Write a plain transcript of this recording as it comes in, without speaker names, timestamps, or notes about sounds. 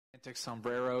gigantic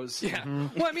sombreros. Yeah.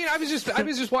 Well, I mean, I was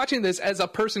just watching this as a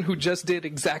person who just did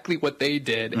exactly what they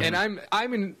did, and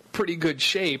I'm in pretty good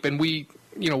shape, and we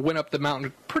went up the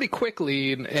mountain pretty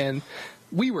quickly, and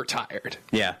we were tired.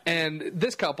 Yeah. And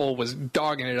this couple was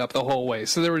dogging it up the whole way,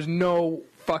 so there was no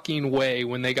fucking way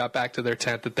when they got back to their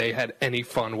tent that they had any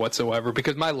fun whatsoever,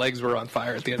 because my legs were on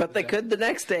fire at the end of the day. But they could the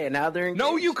next day, and now they're engaged.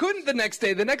 No, you couldn't the next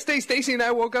day. The next day, Stacy and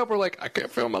I woke up, we're like, I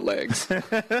can't feel my legs.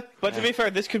 But to be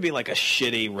fair, this could be like a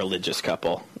shitty religious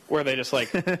couple where they just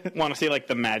like want to see like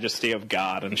the majesty of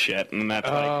God and shit, and that's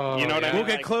like, you know what I mean? We'll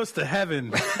get close to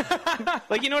heaven.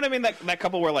 Like, you know what I mean? That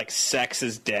couple where like sex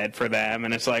is dead for them,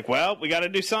 and it's like, well, we got to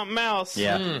do something else.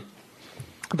 Yeah.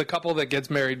 The couple that gets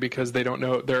married because they don't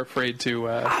know, they're afraid to.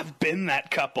 I've been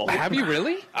that couple. Have you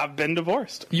really? I've been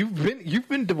divorced. You've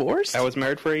been divorced? I was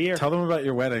married for a year. Tell them about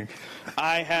your wedding.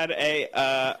 I had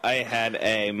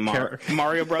a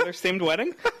Mario Brothers themed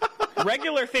wedding.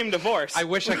 Regular themed divorce. I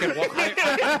wish I could.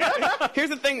 Here's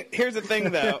the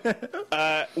thing, though.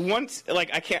 Once, like,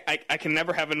 I can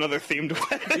never have another themed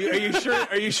wedding.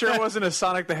 Are you sure it wasn't a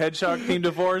Sonic the Hedgehog themed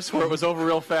divorce where it was over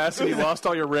real fast and you lost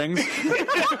all your rings?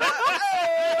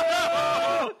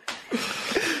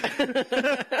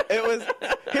 It was.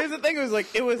 Here's the thing. It was like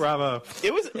it was. Bravo.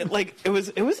 It was like it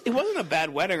wasn't a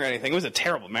bad wedding or anything. It was a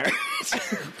terrible marriage.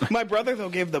 My brother though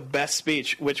gave the best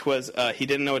speech, which was he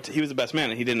didn't know he was the best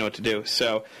man and he didn't know what to do.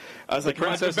 So I was like,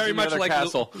 princess very in much the other like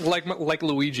castle. like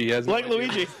Luigi. like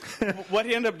Luigi. What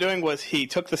he ended up doing was he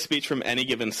took the speech from Any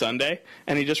Given Sunday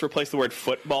and he just replaced the word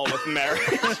football with marriage.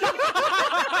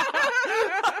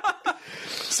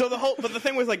 So but the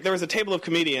thing was, like, there was a table of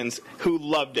comedians who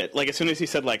loved it. Like, as soon as he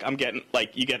said, like,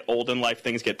 you get old in life,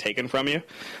 things get taken from you.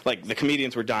 Like, the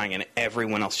comedians were dying, and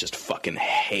everyone else just fucking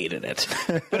hated it.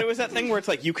 But it was that thing where it's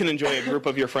like, you can enjoy a group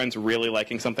of your friends really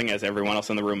liking something as everyone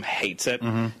else in the room hates it.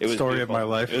 Mm-hmm. It was Story beautiful. of my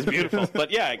life. It was beautiful. But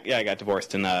yeah, I got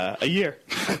divorced in a year.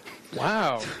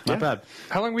 Wow. Not bad.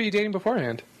 How long were you dating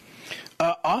beforehand?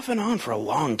 Off and on for a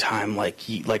long time, like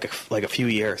a few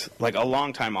years, like a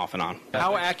long time off and on.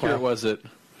 How accurate was it?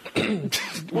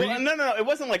 Well, no. It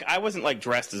wasn't like I wasn't like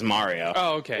dressed as Mario.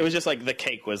 Oh, okay. It was just like the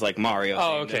cake was like Mario.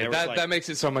 Oh, okay. That makes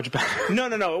it so much better. No.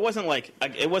 It wasn't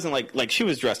like she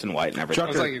was dressed in white and everything.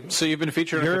 Drucker, so you've been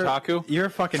featured on Kotaku? You're a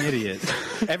fucking idiot.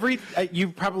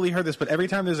 You've probably heard this, but every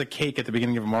time there's a cake at the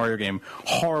beginning of a Mario game,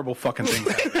 horrible fucking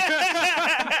things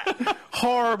happen.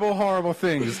 Horrible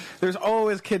things. There's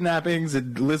always kidnappings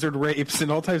and lizard rapes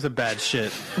and all types of bad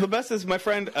shit. The best is my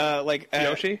friend,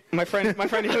 Yoshi? My friend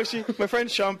Yoshi. My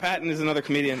friend Sean Patton is another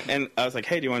comedian, and I was like,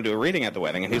 hey, do you want to do a reading at the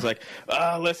wedding? And he's like,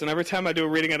 listen, every time I do a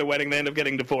reading at a wedding, they end up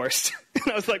getting divorced.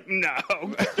 And I was like, no,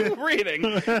 I do a reading.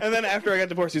 And then after I got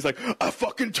divorced, he's like, I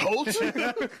fucking told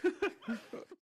you.